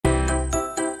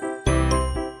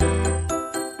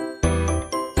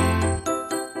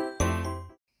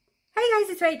Hi guys,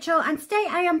 it's Rachel, and today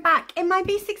I am back in my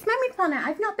B6 memory planner.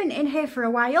 I've not been in here for a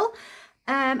while,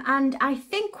 and I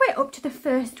think we're up to the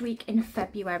first week in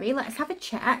February. Let's have a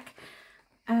check.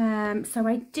 So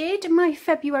I did my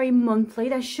February monthly.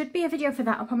 There should be a video for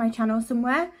that up on my channel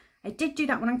somewhere. I did do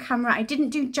that one on camera. I didn't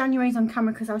do January's on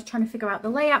camera because I was trying to figure out the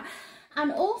layout.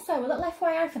 And also, a little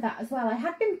FYI for that as well, I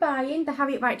had been buying the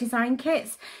Harriet Wright design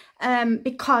kits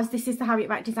because this is the Harriet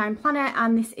Wright design planner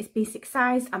and this is B6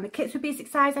 size and the kits were B6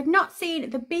 size. I'd not seen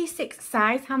the B6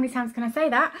 size, how many times can I say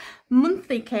that,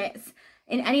 monthly kits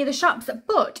in any of the shops,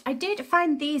 but I did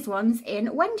find these ones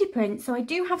in Wendy Prints, so I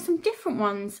do have some different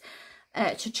ones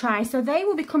to try, so they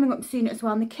will be coming up soon as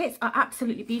well, and the kits are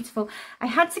absolutely beautiful. I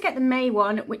had to get the May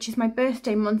one, which is my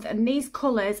birthday month, and these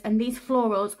colours and these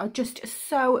florals are just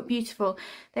so beautiful.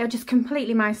 They are just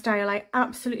completely my style. I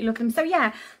absolutely love them. So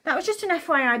yeah, that was just an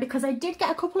FYI because I did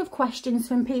get a couple of questions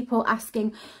from people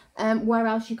asking where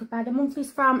else you could buy the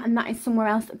monthlies from, and that is somewhere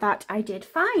else that I did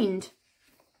find.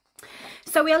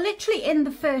 So we are literally in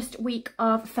the first week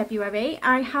of February.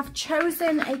 I have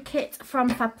chosen a kit from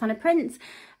Fab Planner Prints,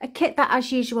 a kit that,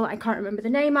 as usual, I can't remember the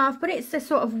name of, but it's a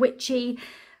sort of witchy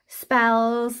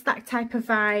spells, that type of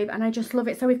vibe, and I just love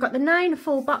it. So we've got the 9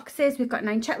 full boxes, we've got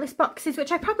 9 checklist boxes,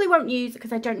 which I probably won't use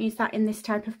because I don't use that in this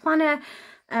type of planner,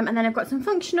 and then I've got some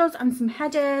functionals and some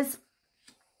headers,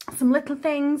 some little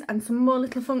things and some more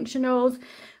little functionals.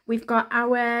 We've got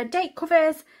our date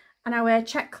covers and our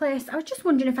checklist. I was just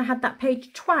wondering if I had that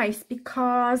page twice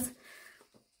because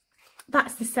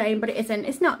that's the same, but it isn't.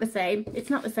 It's not the same.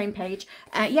 It's not the same page.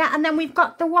 Yeah, and then we've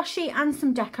got the washi and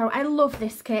some deco. I love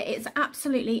this kit. It's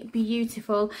absolutely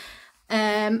beautiful.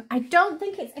 I don't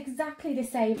think it's exactly the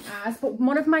same as, but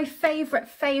one of my favourite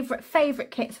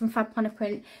kits from Fab Planner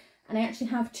Print, and I actually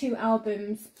have 2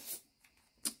 albums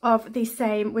of the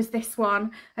same, was this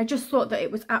one. I just thought that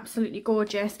it was absolutely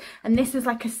gorgeous, and this was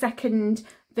like a second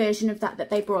version of that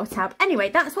they brought out. Anyway,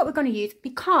 that's what we're going to use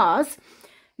because,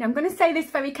 now I'm going to say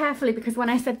this very carefully because when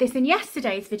I said this in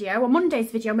yesterday's video, or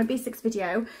Monday's video, my B6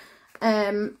 video,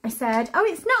 I said, oh,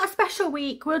 it's not a special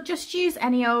week, we'll just use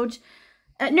any old,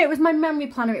 no, it was my memory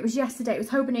planner, it was yesterday, it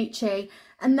was Hobonichi,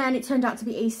 and then it turned out to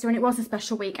be Easter and it was a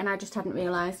special week and I just hadn't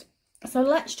realised. So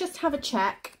let's just have a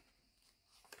check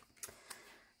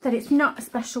that it's not a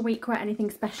special week where anything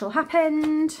special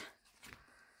happened.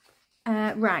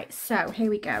 Right, so here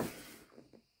we go.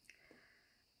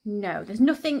 No, there's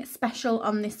nothing special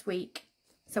on this week,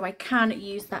 so I can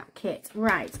use that kit.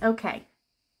 Right, okay.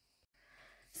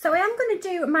 So I am going to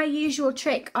do my usual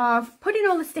trick of putting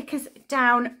all the stickers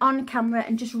down on camera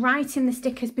and just writing the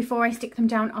stickers before I stick them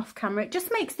down off camera. It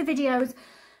just makes the videos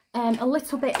a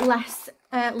little bit less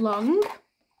long.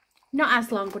 Not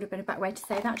as long would have been a better way to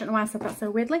say that. I don't know why I said that so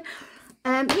weirdly.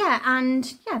 Yeah,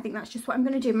 and yeah, I think that's just what I'm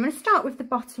going to do. I'm going to start with the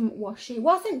bottom washi. It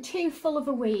wasn't too full of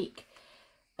a week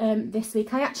this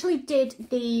week. I actually did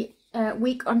the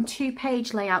week on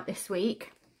 2-page layout this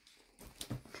week,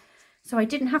 so I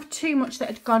didn't have too much that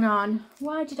had gone on.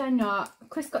 Why did I not?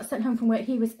 Chris got sent home from work.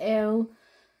 He was ill.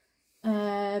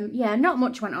 Yeah, not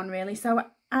much went on really, so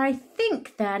I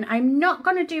think then I'm not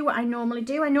going to do what I normally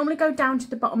do. I normally go down to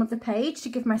the bottom of the page to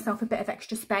give myself a bit of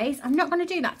extra space. I'm not going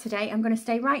to do that today. I'm going to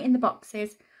stay right in the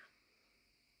boxes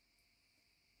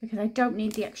because I don't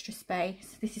need the extra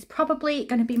space. This is probably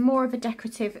going to be more of a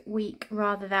decorative week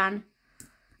rather than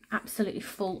absolutely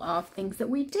full of things that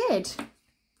we did.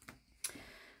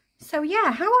 So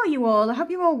yeah, how are you all? I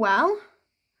hope you're all well.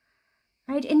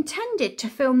 I'd intended to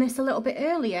film this a little bit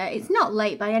earlier. It's not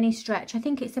late by any stretch. I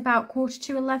think it's about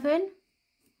 11:15.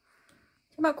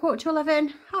 About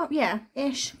 11:15. Oh yeah,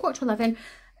 ish, 11:15.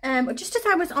 But just as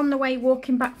I was on the way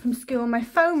walking back from school, my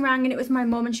phone rang and it was my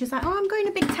mum, and she was like, oh, I'm going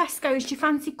to Big Tesco's, do you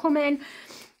fancy coming?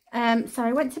 So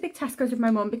I went to Big Tesco's with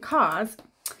my mum because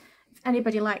if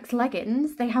anybody likes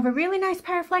leggings, they have a really nice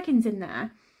pair of leggings in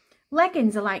there.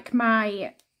 Leggings are like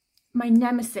my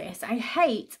nemesis. I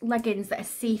hate leggings that are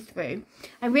see-through.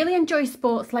 I really enjoy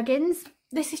sports leggings.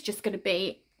 This is just going to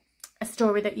be a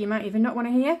story that you might even not want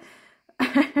to hear.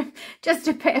 Just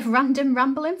a bit of random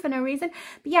rambling for no reason.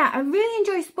 But yeah, I really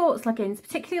enjoy sports leggings,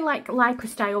 particularly like lycra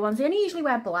style ones. I only usually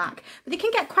wear black, but they can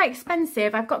get quite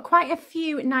expensive. I've got quite a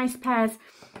few nice pairs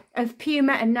of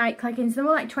Puma and Nike leggings. They're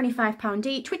all like £25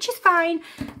 each, which is fine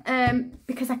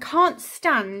because I can't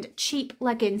stand cheap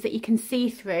leggings that you can see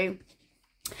through.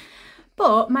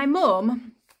 But my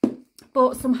mum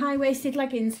bought some high-waisted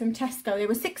leggings from Tesco. They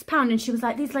were £6 and she was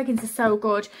like, these leggings are so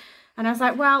good. And I was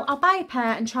like, well, I'll buy a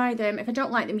pair and try them. If I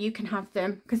don't like them, you can have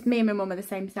them, because me and my mum are the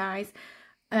same size.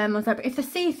 I was like, but if they're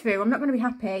see-through, I'm not going to be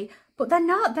happy. But they're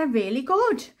not. They're really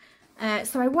good.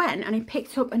 So I went and I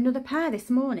picked up another pair this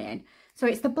morning. So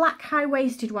it's the black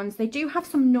high-waisted ones. They do have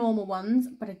some normal ones,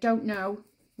 but I don't know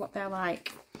what they're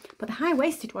like. But the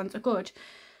high-waisted ones are good.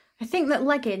 I think that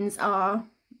leggings are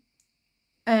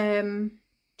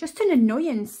just an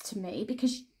annoyance to me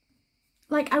because,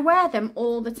 like, I wear them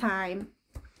all the time.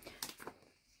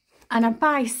 And I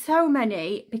buy so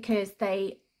many because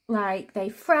they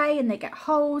fray and they get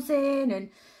holes in, and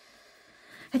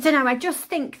I don't know, I just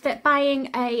think that buying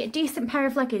a decent pair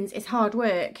of leggings is hard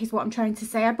work, is what I'm trying to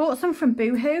say. I bought some from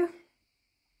Boohoo,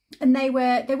 and they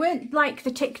weren't like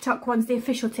the TikTok ones, the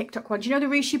official TikTok ones. You know, the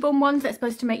ruchy bum ones that's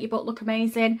supposed to make your butt look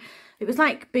amazing? It was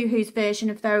like Boohoo's version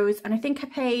of those, and I think I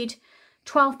paid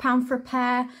 £12 for a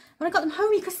pair. When I got them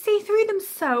home, you could see through them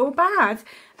so bad.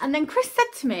 And then Chris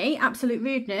said to me, absolute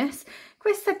rudeness,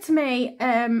 Chris said to me,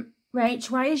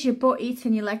 Rach, why is your butt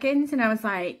eating your leggings? And I was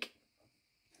like,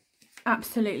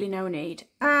 absolutely no need.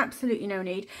 Absolutely no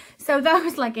need. So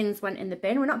those leggings went in the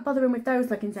bin. We're not bothering with those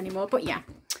leggings anymore. But yeah,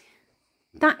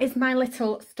 that is my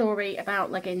little story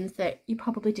about leggings that you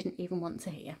probably didn't even want to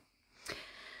hear.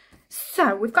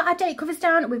 So we've got our date covers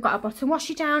down, we've got our bottom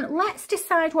washi down. Let's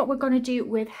decide what we're going to do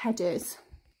with headers.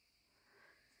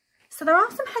 So there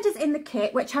are some headers in the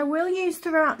kit which I will use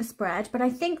throughout the spread, but I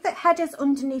think that headers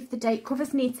underneath the date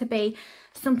covers need to be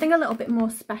something a little bit more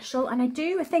special, and I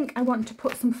think I want to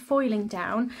put some foiling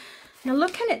down. Now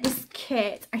looking at this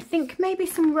kit, I think maybe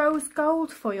some rose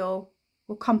gold foil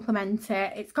will complement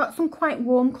it. It's got some quite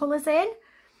warm colours in,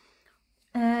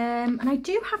 and I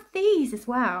do have these as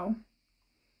well.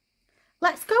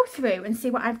 Let's go through and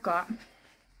see what I've got.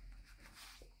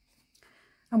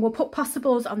 And we'll put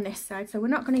possibles on this side, so we're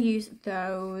not going to use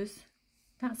those.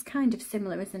 That's kind of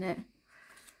similar, isn't it?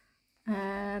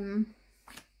 I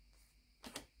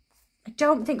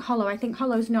don't think hollow. I think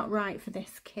hollow's not right for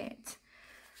this kit.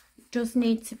 It does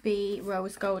need to be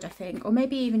rose gold, I think, or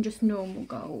maybe even just normal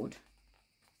gold.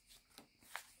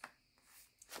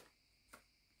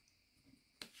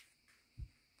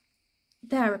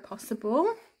 They're a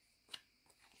possible.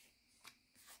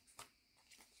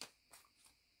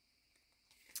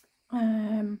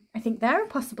 I think they're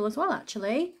possible as well,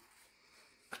 actually.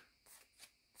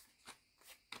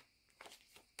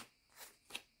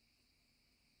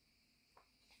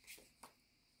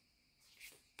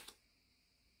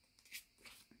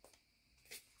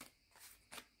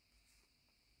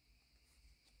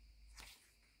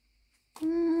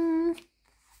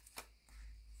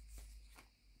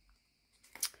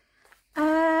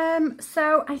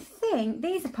 So I think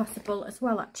these are possible as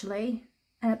well, actually.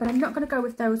 But I'm not going to go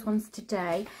with those ones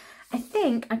today. I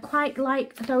think I quite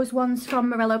like those ones from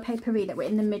Morello Papery that were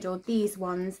in the middle, these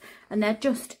ones. And they're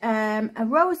just a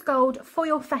rose gold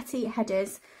foil fetty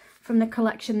headers from the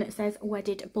collection that says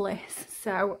Wedded Bliss.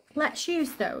 So let's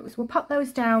use those. We'll pop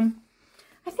those down.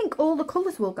 I think all the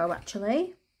colours will go,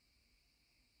 actually.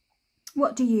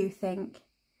 What do you think?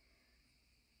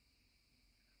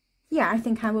 Yeah, I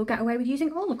think I will get away with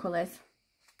using all the colours.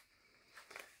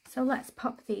 So let's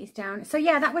pop these down. So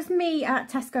yeah, that was me at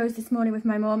Tesco's this morning with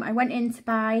my mum. I went in to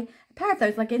buy a pair of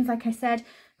those leggings, like I said.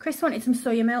 Chris wanted some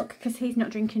soya milk because he's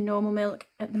not drinking normal milk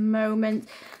at the moment.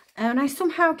 And I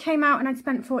somehow came out and I'd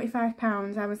spent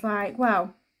 £45. I was like,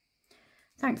 well,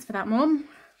 thanks for that, Mum.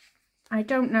 I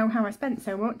don't know how I spent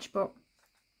so much, but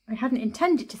I hadn't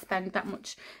intended to spend that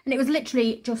much. And it was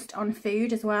literally just on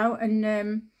food as well, and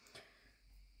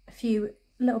a few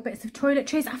little bits of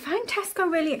toiletries. I find Tesco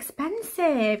really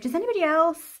expensive. Does anybody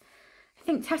else? I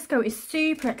think Tesco is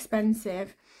super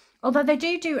expensive. Although they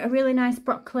do a really nice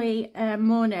broccoli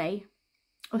mornay.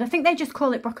 Or I think they just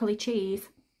call it broccoli cheese.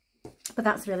 But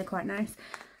that's really quite nice.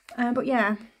 But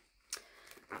yeah.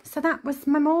 So that was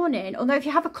my morning. Although if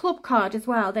you have a club card as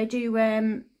well, they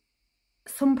do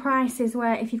some prices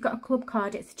where if you've got a club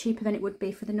card, it's cheaper than it would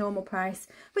be for the normal price.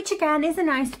 Which again is a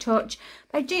nice touch.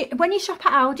 But when you shop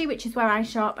at Aldi, which is where I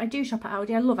shop, I do shop at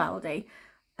Aldi. I love Aldi.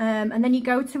 And then you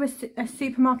go to a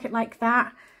supermarket like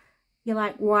that, you're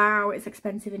like, wow, it's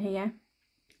expensive in here.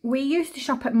 We used to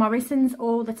shop at Morrison's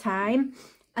all the time.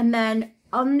 And then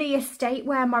on the estate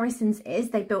where Morrison's is,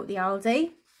 they built the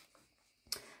Aldi.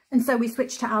 And so we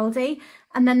switched to Aldi.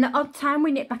 And then the odd time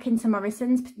we nip back into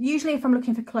Morrison's. Usually if I'm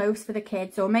looking for clothes for the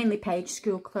kids, or mainly Paige,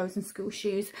 school clothes and school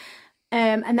shoes.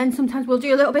 And then sometimes we'll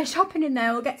do a little bit of shopping in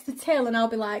there. We'll get to the till and I'll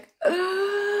be like,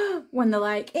 ugh, when they're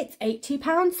like, it's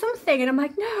 £80 something. And I'm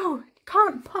like, no, it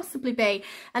can't possibly be.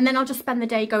 And then I'll just spend the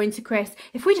day going to Chris.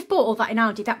 If we'd have bought all that in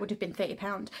Aldi, that would have been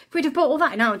 £30. If we'd have bought all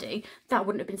that in Aldi, that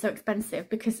wouldn't have been so expensive,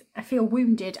 because I feel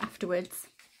wounded afterwards.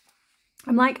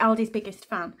 I'm like Aldi's biggest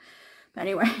fan. But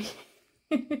anyway.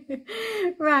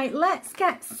 Right, let's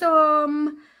get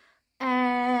some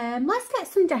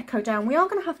deco down. We are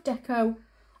going to have deco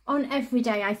on every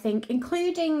day, I think,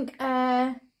 including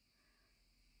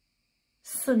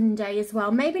Sunday as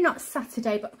well. Maybe not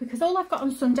Saturday, but because all I've got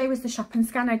on Sunday was the shop and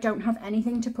scan, I don't have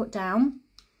anything to put down.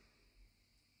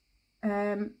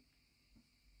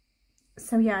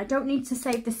 So yeah, I don't need to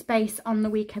save the space on the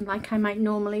weekend like I might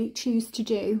normally choose to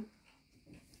do.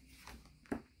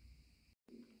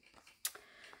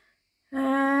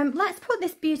 Let's put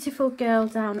this beautiful girl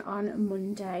down on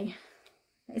Monday.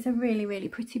 It's a really, really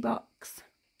pretty box.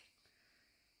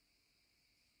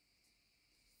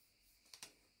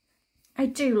 I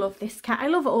do love this cat. I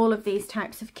love all of these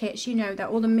types of kits. You know, they're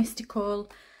all the mystical,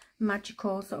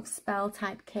 magical sort of spell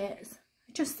type kits.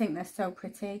 I just think they're so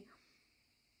pretty.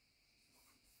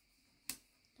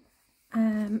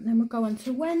 Then we'll go on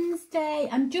to Wednesday.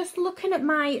 I'm just looking at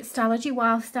my Stalogy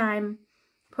whilst I'm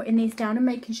putting these down and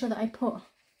making sure that I put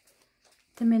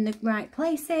them in the right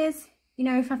places. You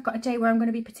know, if I've got a day where I'm going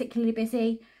to be particularly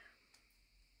busy,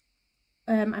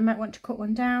 I might want to cut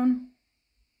one down.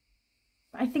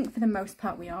 But I think for the most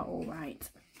part we are all right.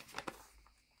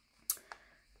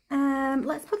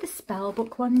 Let's put the spell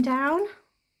book one down.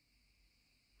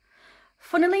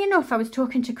 Funnily enough, I was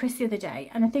talking to Chris the other day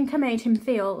and I think I made him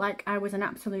feel like I was an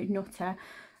absolute nutter.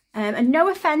 And no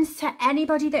offence to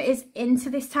anybody that is into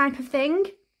this type of thing,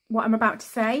 what I'm about to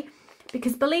say,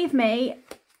 because believe me,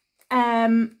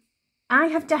 I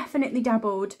have definitely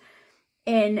dabbled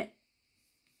in,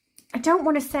 I don't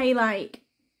want to say like,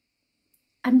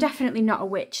 I'm definitely not a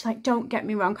witch, like don't get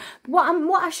me wrong.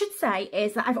 What I should say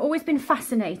is that I've always been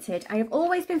fascinated. I have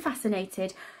always been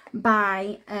fascinated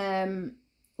by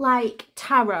like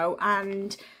tarot,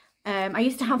 and I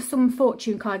used to have some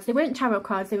fortune cards. They weren't tarot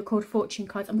cards, they were called fortune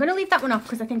cards. I'm going to leave that one off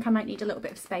because I think I might need a little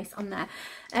bit of space on there.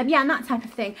 Yeah, and that type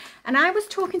of thing. And I was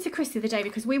talking to Chris the other day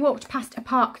because we walked past a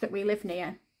park that we live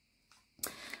near.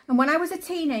 And when I was a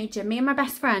teenager, me and my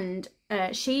best friend,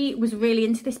 she was really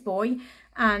into this boy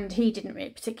and he didn't really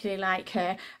particularly like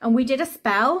her. And we did a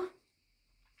spell.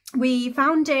 We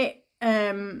found it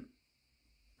on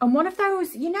one of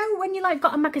those, you know, when you like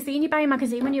got a magazine, you buy a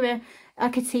magazine when you were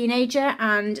like a teenager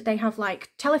and they have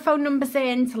like telephone numbers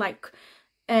in to like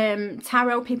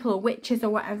tarot people or witches or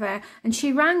whatever, and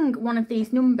she rang one of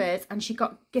these numbers and she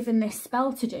got given this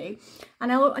spell to do,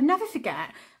 and I'll never forget.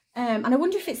 And I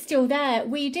wonder if it's still there.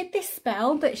 We did this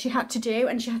spell that she had to do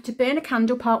and she had to burn a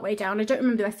candle part way down. I don't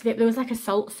remember the rest of it, but there was like a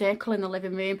salt circle in the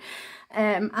living room.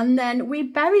 And then we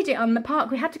buried it on the park.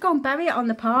 We had to go and bury it on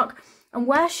the park. And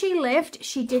where she lived,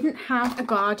 she didn't have a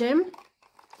garden.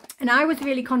 And I was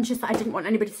really conscious that I didn't want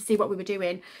anybody to see what we were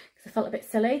doing because I felt a bit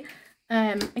silly.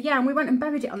 Yeah, and we went and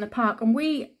buried it on the park. And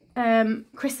we,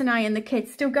 Chris and I and the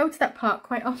kids still go to that park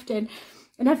quite often.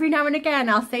 And every now and again,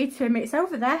 I'll say to him, it's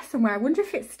over there somewhere. I wonder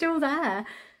if it's still there.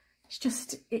 It's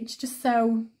just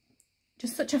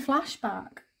such a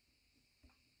flashback.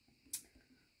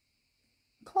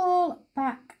 Call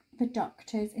back the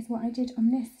doctors is what I did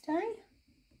on this day.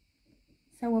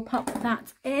 So we'll pop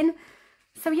that in.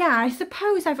 So yeah, I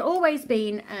suppose I've always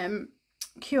been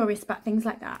curious about things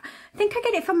like that. I think I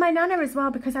get it from my nana as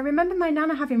well, because I remember my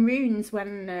nana having runes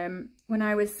when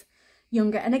I was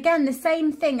younger. And again, the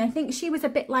same thing. I think she was a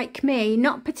bit like me,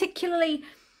 not particularly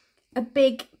a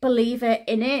big believer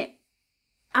in it,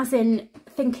 as in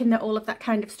thinking that all of that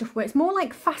kind of stuff works. More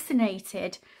like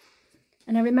fascinated.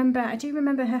 And I do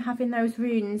remember her having those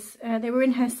runes. They were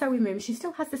in her sewing room. She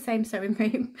still has the same sewing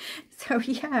room. So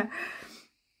yeah,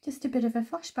 just a bit of a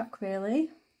flashback really.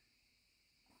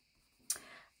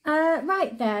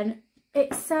 Right then,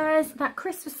 it says that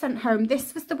Chris was sent home.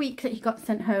 This was the week that he got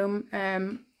sent home.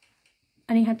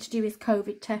 And he had to do his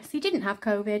COVID test. He didn't have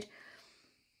COVID.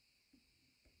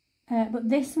 But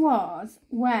this was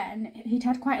when he'd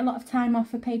had quite a lot of time off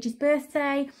for Paige's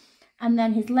birthday. And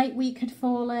then his late week had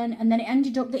fallen. And then it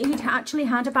ended up that he'd actually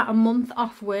had about a month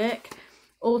off work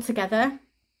altogether.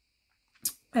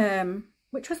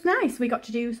 Which was nice. We got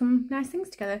to do some nice things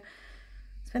together.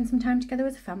 Spend some time together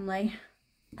as a family.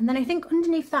 And then I think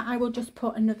underneath that I will just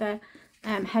put another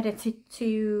header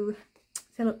to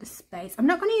fill up the space. I'm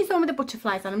not going to use the one with the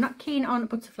butterflies on. I'm not keen on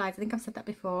butterflies. I think I've said that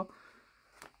before.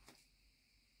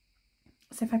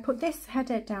 So if I put this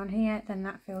header down here, then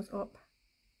that fills up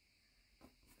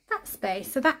that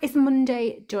space. So that is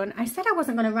Monday done. I said I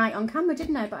wasn't going to write on camera,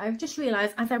 didn't I? But I've just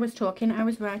realised as I was talking, I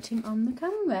was writing on the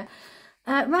camera.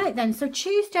 Right then, so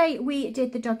Tuesday we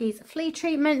did the doggies flea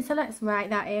treatment. So let's write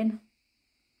that in.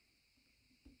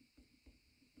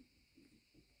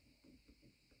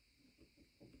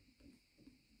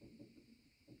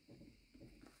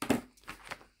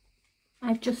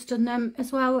 I've just done them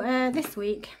as well this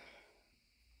week.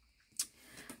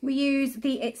 We use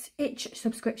the Itch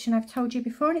subscription, I've told you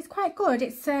before, and it's quite good.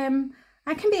 It's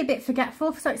I can be a bit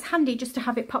forgetful, so it's handy just to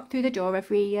have it pop through the door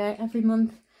every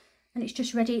month, and it's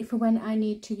just ready for when I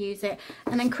need to use it.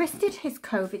 And then Chris did his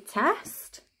COVID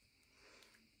test.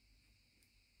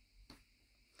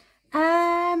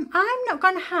 I'm not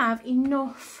going to have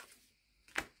enough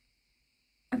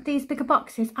of these bigger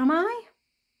boxes, am I?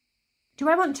 Do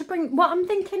I want to bring, what I'm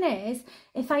thinking is,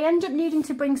 if I end up needing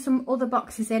to bring some other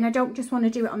boxes in, I don't just want to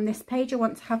do it on this page, I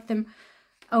want to have them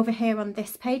over here on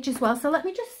this page as well. So let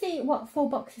me just see what 4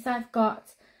 boxes I've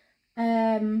got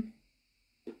that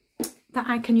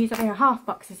I can use. Oh, half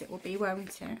boxes it will be,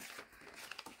 won't it?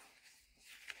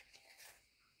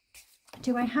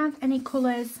 Do I have any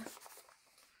colours?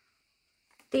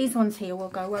 These ones here will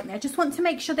go, won't they? I just want to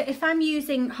make sure that if I'm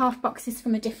using half boxes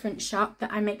from a different shop,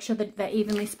 that I make sure that they're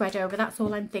evenly spread over. That's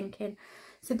all I'm thinking.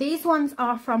 So these ones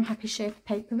are from Happy Shape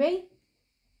Papery.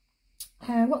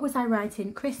 What was I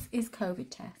writing? Chris is COVID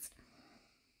test.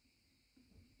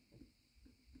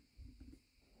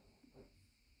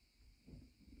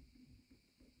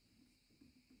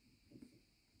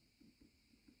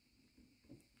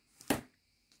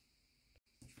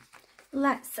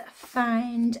 Let's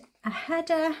find a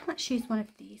header. Let's use one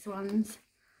of these ones.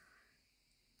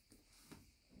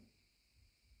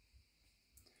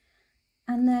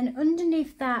 And then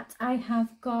underneath that I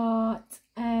have got,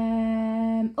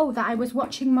 oh, that I was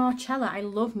watching Marcella. I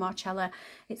love Marcella.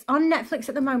 It's on Netflix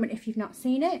at the moment if you've not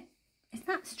seen it. Is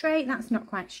that straight? That's not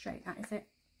quite straight, that is it.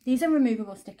 These are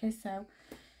removable stickers, so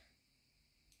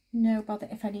no bother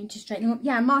if I need to straighten them up.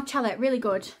 Yeah, Marcella, really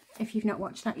good. If you've not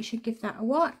watched that, you should give that a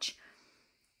watch.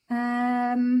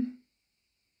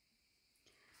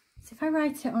 So if I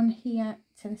write it on here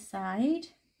to the side,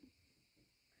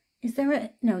 is there a,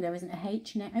 no, there isn't a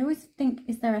H in it. I always think,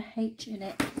 is there a H in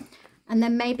it? And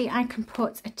then maybe I can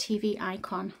put a TV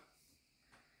icon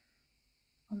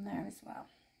on there as well.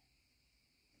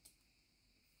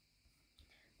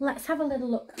 Let's have a little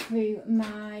look through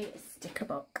my sticker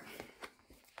book.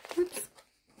 Oops.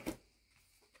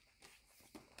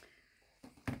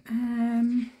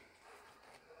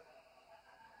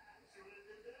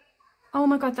 Oh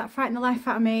my god, that frightened the life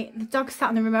out of me. The dog sat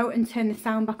on the remote and turned the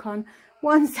sound back on.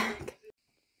 One sec.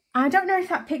 I don't know if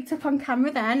that picked up on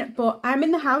camera then, but I'm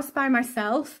in the house by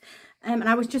myself, and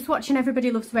I was just watching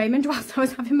Everybody Loves Raymond whilst I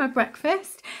was having my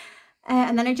breakfast,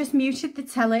 and then I just muted the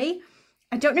telly.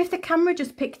 I don't know if the camera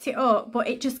just picked it up, but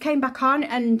it just came back on,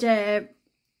 and the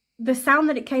sound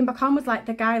that it came back on was like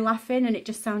the guy laughing, and it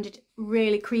just sounded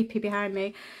really creepy behind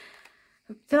me.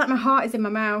 I feel like my heart is in my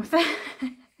mouth.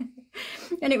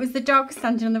 And it was the dog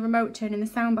standing on the remote turning the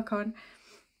sound back on.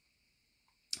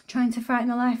 Trying to frighten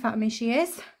the life out of me, she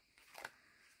is.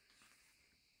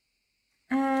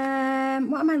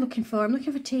 What am I looking for? I'm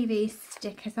looking for TV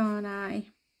stickers, aren't I?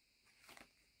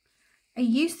 I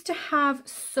used to have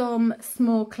some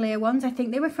small clear ones. I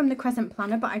think they were from the Crescent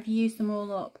Planner, but I've used them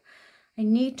all up. I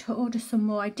need to order some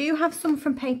more. I do have some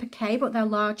from Paper K, but they're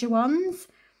larger ones.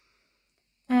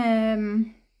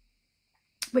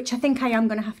 Which I think I am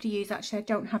going to have to use, actually. I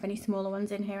don't have any smaller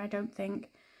ones in here, I don't think.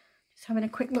 Just having a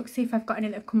quick look, see if I've got any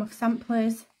that have come off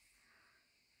samplers.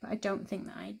 But I don't think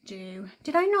that I do.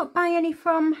 Did I not buy any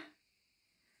from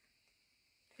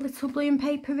Little Bloom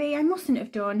Papery? I mustn't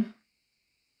have done.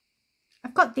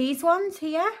 I've got these ones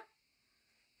here.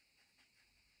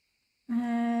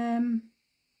 If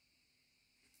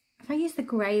I use the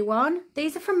grey one,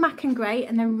 these are from Mac and Grey,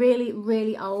 and they're really,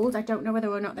 really old. I don't know whether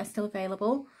or not they're still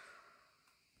available.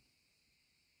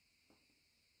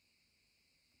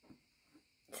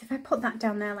 So if I put that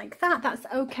down there like that, that's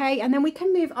okay. And then we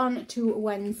can move on to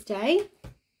Wednesday.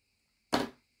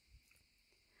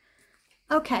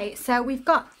 Okay, so we've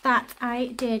got that. I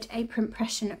did a print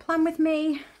impression plan with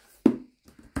me,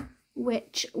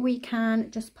 which we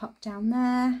can just pop down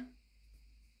there.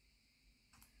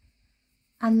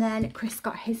 And then Chris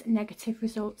got his negative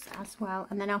results as well.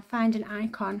 And then I'll find an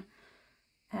icon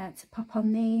to pop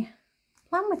on the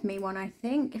plan with me one, I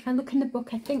think. If I look in the book,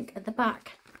 I think at the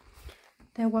back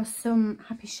there was some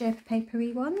Happy Shape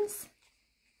Papery ones.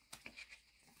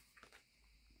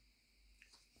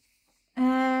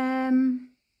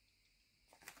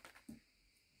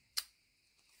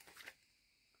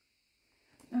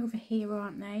 Over here,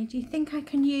 aren't they? Do you think I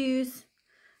can use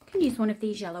one of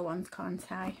these yellow ones, can't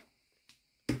I?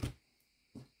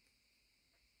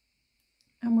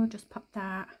 And we'll just pop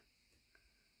that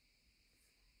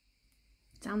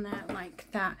down there like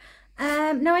that.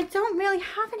 No, I don't really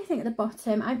have anything at the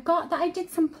bottom. I've got that I did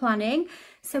some planning,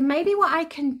 so maybe what I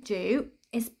can do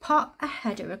is pop a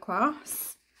header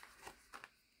across.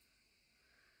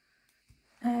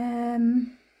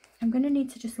 I'm going to need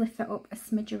to just lift that up a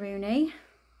smidgeroony.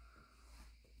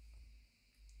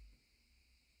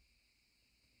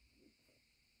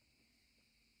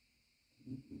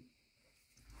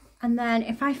 And then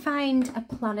if I find a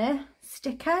planner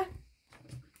sticker,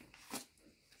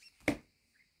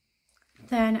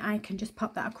 then I can just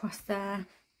pop that across there.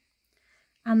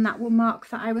 And that will mark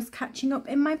that I was catching up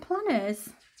in my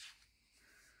planners.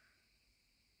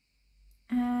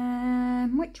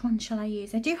 Which one shall I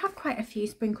use? I do have quite a few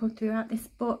sprinkled throughout this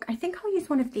book. I think I'll use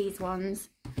one of these ones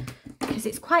because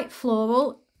it's quite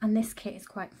floral and this kit is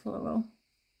quite floral.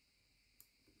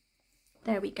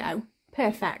 There we go.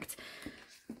 Perfect.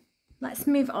 Let's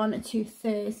move on to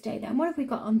Thursday then. What have we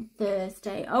got on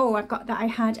Thursday? Oh, I've got that I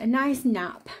had a nice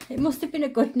nap. It must have been a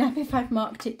good nap if I've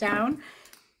marked it down.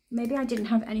 Maybe I didn't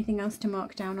have anything else to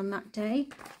mark down on that day.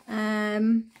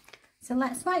 So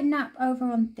let's write nap over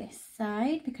on this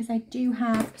side because I do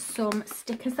have some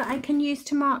stickers that I can use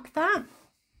to mark that.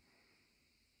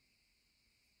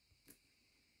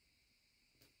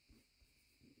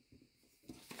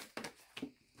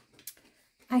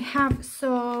 I have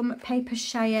some paper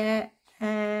shire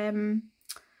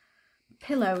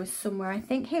pillows somewhere, I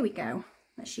think. Here we go.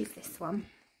 Let's use this one.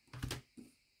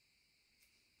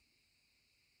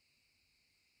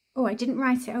 Oh, I didn't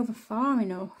write it over far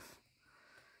enough.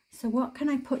 So what can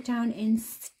I put down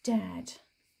instead?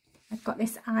 I've got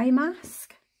this eye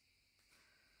mask.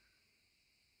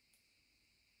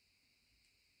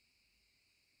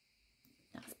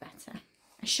 That's better.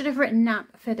 I should have written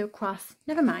nap further across.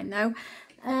 Never mind though.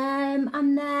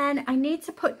 And then I need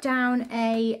to put down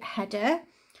a header.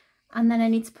 And then I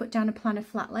need to put down a planner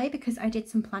flat lay because I did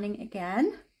some planning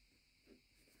again.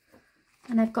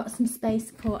 And I've got some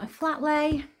space for a flat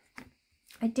lay.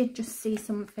 I did just see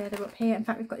some further up here. In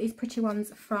fact, we've got these pretty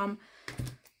ones from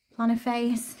Planner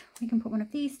Face. We can put one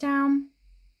of these down.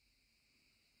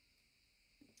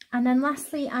 And then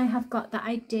lastly, I have got that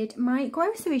I did my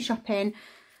grocery shopping.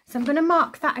 So I'm going to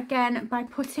mark that again by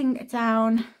putting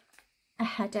down a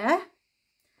header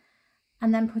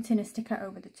and then putting a sticker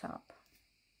over the top.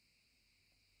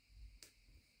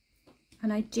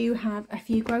 And I do have a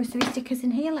few grocery stickers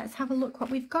in here. Let's have a look what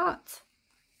we've got.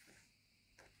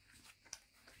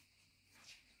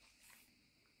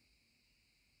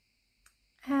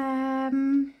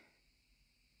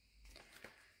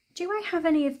 Do I have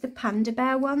any of the Panda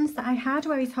Bear ones that I had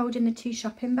where he's holding the two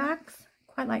shopping bags?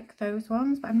 Quite like those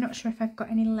ones, but I'm not sure if I've got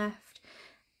any left.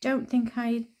 Don't think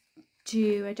I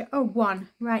do. Oh, one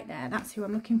right there. That's who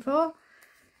I'm looking for.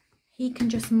 He can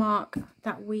just mark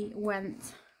that we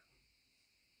went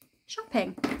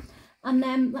shopping. And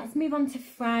then let's move on to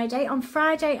Friday. On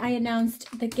Friday, I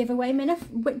announced the giveaway winner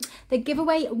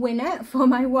for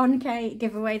my 1K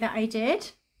giveaway that I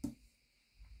did.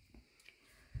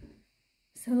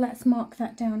 So let's mark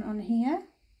that down on here.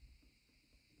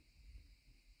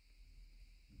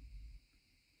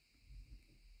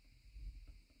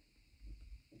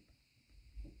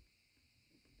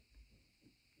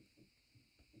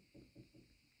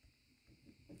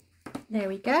 There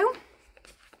we go.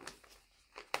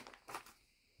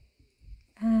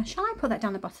 Shall I put that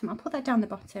down the bottom? I'll put that down the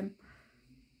bottom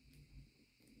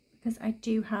because I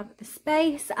do have the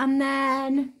space. And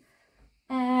then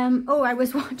oh, I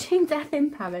was watching Death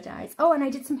in Paradise. Oh, and I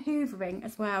did some hoovering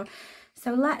as well.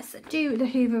 So let's do the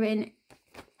hoovering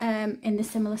in the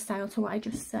similar style to what I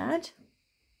just said.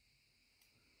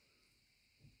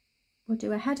 We'll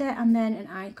do a header and then an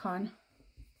icon.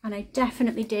 And I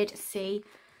definitely did see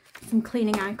some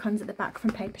cleaning icons at the back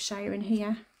from Paper Shire in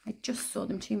here. I just saw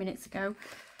them 2 minutes ago.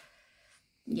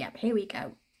 Yep, here we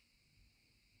go.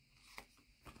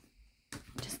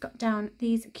 Just got down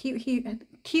these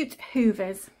cute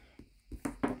hoovers.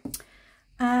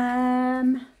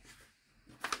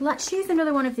 Let's use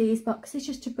another one of these boxes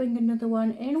just to bring another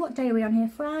one in. What day are we on here?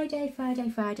 Friday.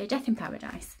 Death in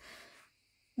Paradise,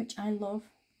 which I love.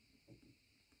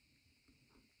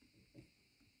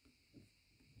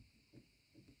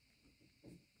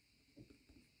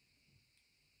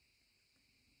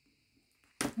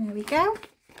 There we go.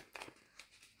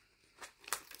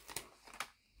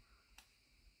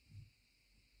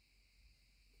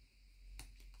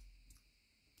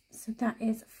 So that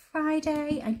is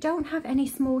Friday. I don't have any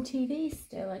small TVs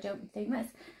still, I don't think.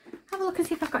 Let's have a look and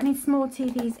see if I've got any small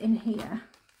TVs in here.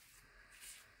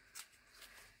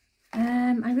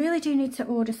 I really do need to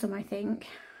order some, I think.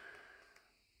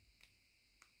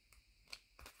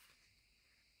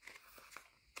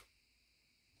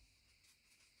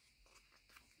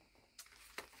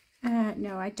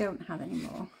 No, I don't have any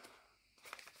more.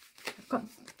 I've got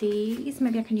these.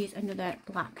 Maybe I can use another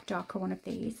black, darker one of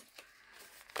these.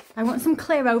 I want some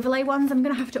clear overlay ones. I'm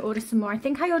going to have to order some more. I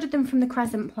think I ordered them from the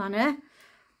Crescent Planner.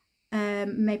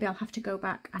 Maybe I'll have to go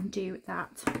back and do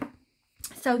that.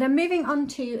 So then moving on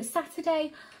to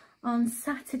Saturday. On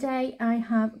Saturday, I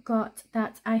have got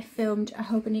that I filmed a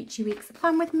Hobonichi Weeks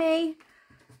plan with me.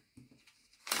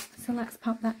 So let's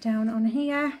pop that down on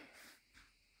here.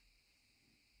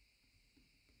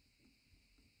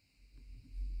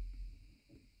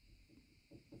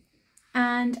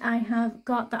 And I have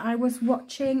got that I was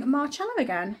watching Marcello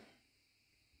again.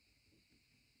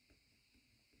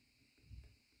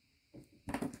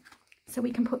 So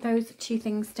we can put those two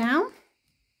things down.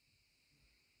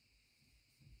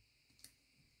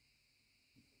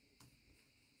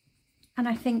 And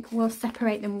I think we'll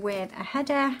separate them with a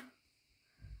header.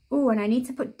 Oh, and I need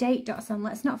to put date dots on.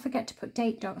 Let's not forget to put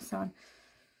date dots on.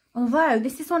 Although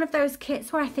this is one of those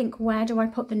kits where I think, where do I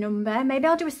put the number? Maybe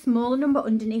I'll do a smaller number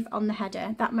underneath on the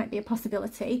header. That might be a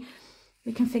possibility.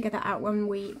 We can figure that out when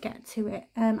we get to it.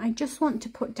 I just want to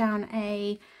put down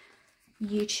a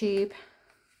YouTube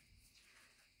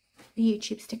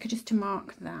sticker just to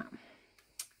mark that.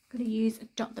 I'm going to use a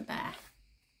Dot the Bear.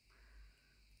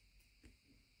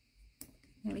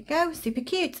 There we go, super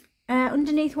cute.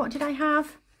 Underneath, what did I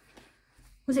have?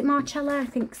 Was it Marcello? I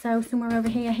think so, somewhere over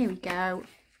here. Here we go.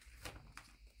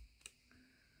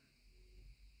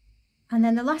 And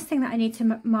then the last thing that I need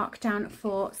to mark down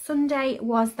for Sunday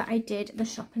was that I did the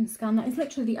shop and scan. That is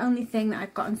literally the only thing that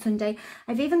I've got on Sunday.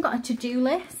 I've even got a to-do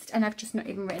list and I've just not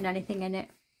even written anything in it.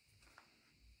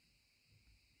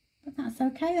 But that's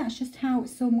okay, that's just how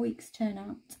some weeks turn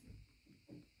out.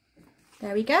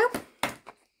 There we go.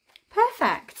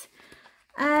 Perfect.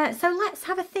 So let's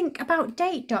have a think about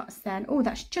date dots then. Oh,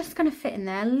 that's just going to fit in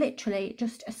there, literally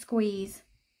just a squeeze.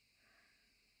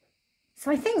 So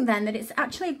I think then that it's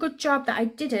actually a good job that I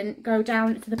didn't go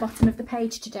down to the bottom of the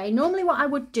page today. Normally what I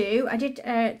would do, I did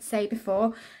say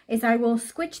before, is I will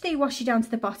squidge the washi down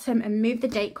to the bottom and move the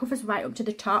date covers right up to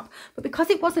the top. But because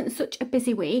it wasn't such a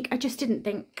busy week, I just didn't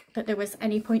think that there was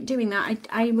any point doing that.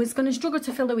 I was going to struggle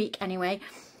to fill the week anyway.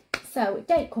 So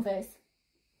date covers.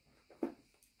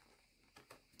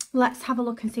 Let's have a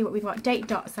look and see what we've got. Date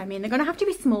dots, I mean, they're going to have to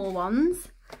be small ones.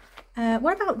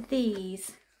 What about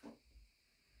these?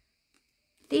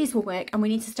 These will work, and we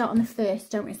need to start on the 1st,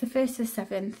 don't we? It's the 1st to the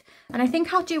 7th. And I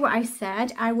think I'll do what I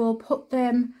said. I will put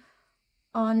them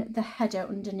on the header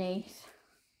underneath.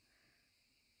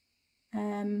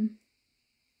 Maybe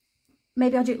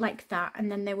I'll do it like that, and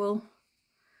then they will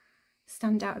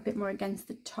stand out a bit more against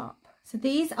the top. So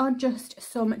these are just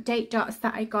some date dots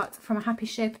that I got from a Happy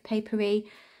Shape Papery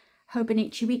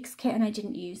Hobonichi Weeks kit, and I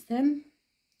didn't use them.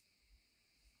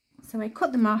 So I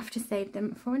cut them off to save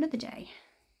them for another day.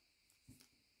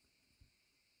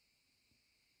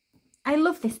 I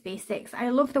love this B6. I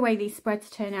love the way these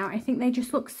spreads turn out. I think they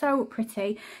just look so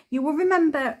pretty. You will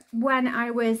remember when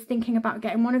I was thinking about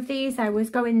getting one of these, I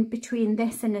was going between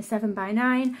this and a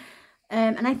 7x9.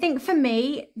 And I think for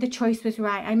me, the choice was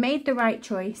right. I made the right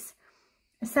choice.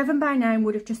 A 7x9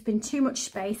 would have just been too much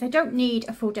space. I don't need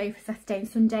a full day for Saturday and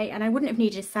Sunday, and I wouldn't have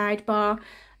needed a sidebar.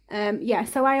 Yeah,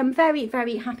 so I am very,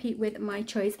 very happy with my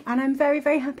choice, and I'm very,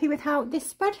 very happy with how this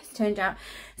spread has turned out.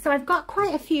 So I've got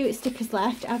quite a few stickers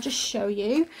left. I'll just show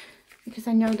you because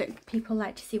I know that people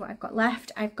like to see what I've got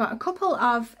left. I've got a couple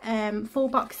of full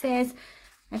boxes.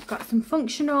 I've got some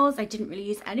functionals. I didn't really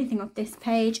use anything off this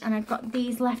page, and I've got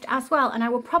these left as well, and I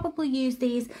will probably use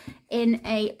these in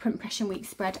a print impression week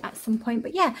spread at some point.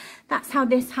 But yeah, that's how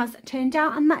this has turned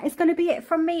out, and that is going to be it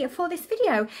from me for this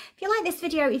video. If you like this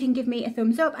video, you can give me a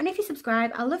thumbs up, and if you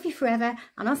subscribe, I'll love you forever,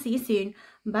 and I'll see you soon.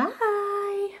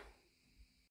 Bye.